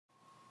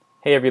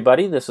Hey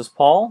everybody, this is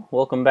Paul.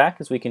 Welcome back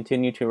as we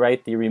continue to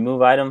write the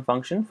remove item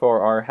function for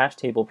our hash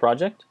table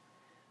project.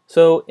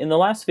 So in the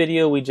last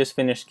video we just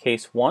finished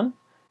case 1.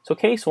 So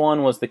case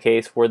 1 was the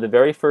case where the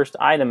very first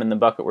item in the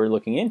bucket we're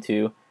looking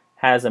into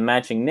has a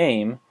matching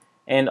name,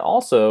 and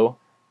also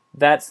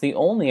that's the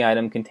only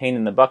item contained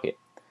in the bucket.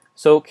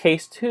 So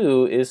case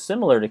 2 is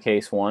similar to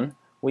case 1.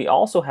 We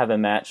also have a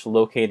match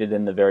located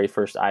in the very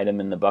first item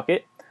in the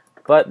bucket,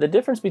 but the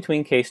difference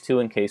between case 2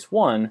 and case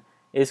 1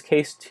 is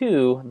case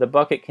 2, the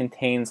bucket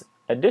contains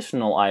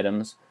additional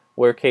items,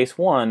 where case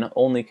 1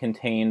 only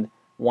contained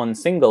one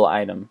single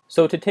item.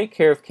 So to take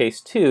care of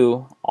case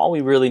 2, all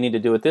we really need to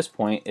do at this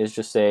point is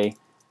just say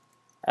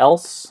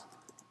else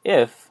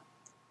if,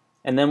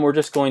 and then we're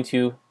just going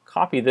to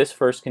copy this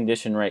first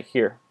condition right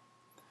here.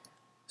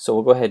 So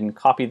we'll go ahead and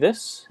copy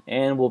this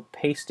and we'll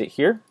paste it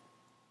here.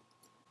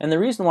 And the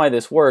reason why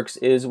this works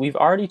is we've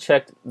already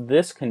checked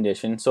this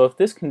condition, so if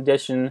this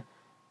condition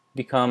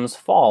becomes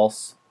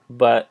false,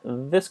 but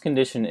this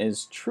condition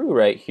is true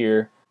right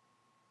here,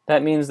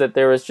 that means that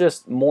there is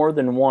just more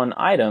than one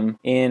item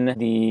in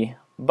the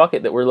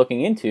bucket that we're looking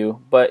into,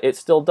 but it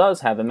still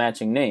does have a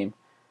matching name.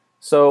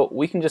 So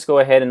we can just go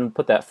ahead and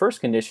put that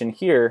first condition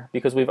here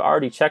because we've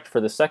already checked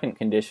for the second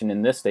condition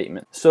in this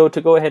statement. So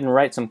to go ahead and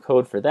write some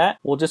code for that,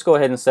 we'll just go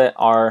ahead and set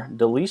our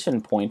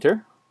deletion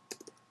pointer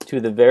to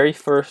the very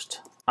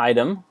first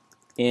item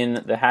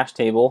in the hash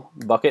table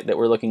bucket that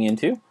we're looking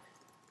into.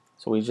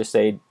 So we just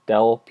say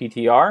del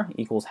ptr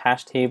equals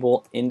hash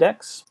table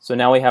index. So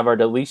now we have our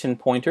deletion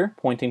pointer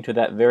pointing to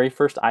that very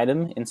first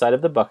item inside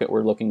of the bucket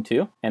we're looking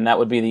to, and that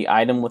would be the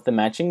item with the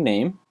matching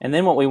name. And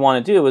then what we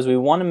want to do is we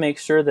want to make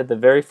sure that the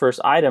very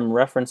first item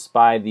referenced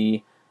by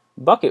the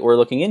bucket we're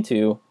looking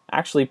into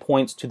actually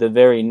points to the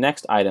very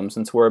next item,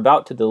 since we're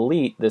about to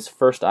delete this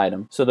first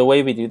item. So the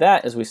way we do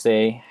that is we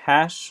say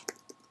hash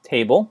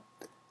table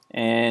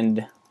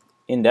and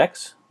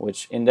index,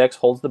 which index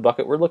holds the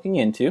bucket we're looking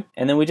into,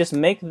 and then we just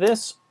make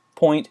this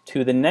point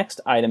to the next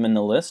item in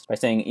the list by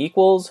saying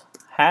equals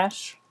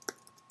hash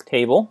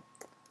table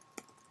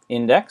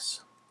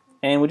index,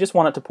 and we just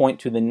want it to point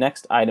to the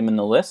next item in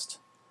the list.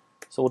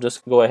 So we'll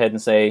just go ahead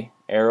and say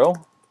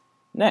arrow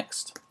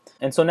next.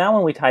 And so now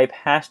when we type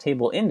hash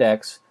table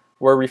index,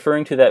 we're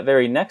referring to that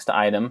very next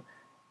item,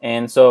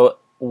 and so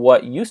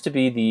what used to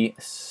be the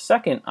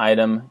second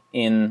item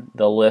in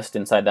the list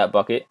inside that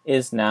bucket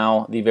is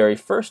now the very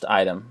first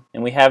item,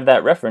 and we have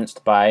that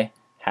referenced by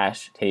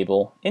hash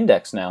table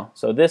index now.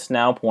 So this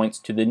now points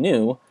to the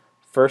new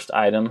first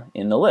item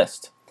in the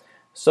list.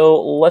 So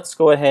let's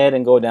go ahead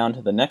and go down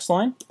to the next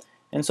line.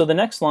 And so the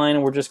next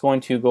line, we're just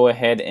going to go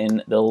ahead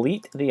and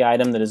delete the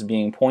item that is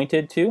being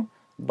pointed to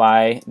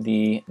by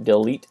the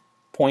delete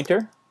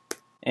pointer.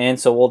 And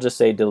so we'll just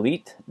say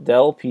delete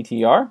del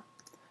ptr.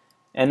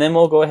 And then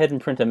we'll go ahead and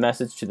print a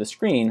message to the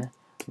screen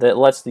that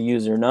lets the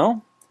user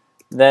know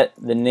that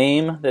the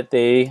name that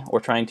they were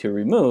trying to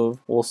remove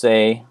will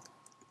say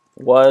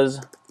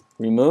was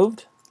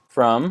removed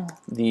from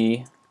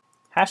the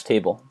hash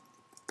table.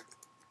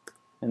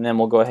 And then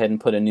we'll go ahead and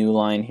put a new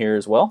line here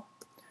as well.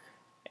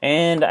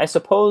 And I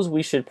suppose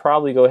we should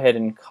probably go ahead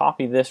and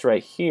copy this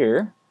right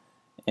here,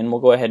 and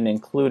we'll go ahead and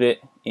include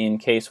it in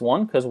case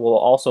 1 because we'll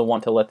also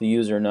want to let the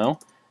user know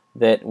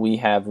that we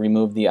have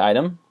removed the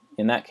item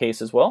in that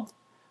case as well.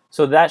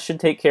 So that should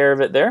take care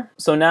of it there.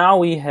 So now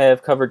we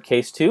have covered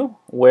case 2,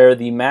 where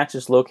the match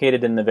is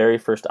located in the very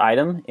first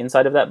item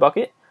inside of that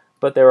bucket,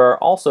 but there are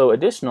also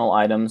additional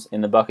items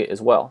in the bucket as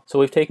well. So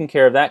we've taken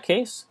care of that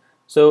case.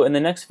 So in the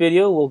next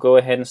video, we'll go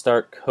ahead and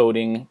start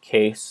coding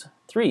case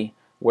 3,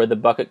 where the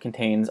bucket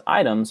contains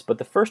items, but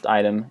the first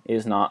item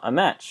is not a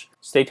match.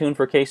 Stay tuned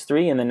for case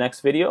 3 in the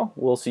next video.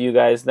 We'll see you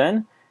guys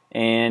then,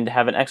 and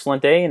have an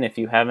excellent day, and if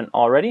you haven't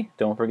already,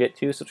 don't forget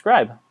to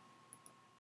subscribe.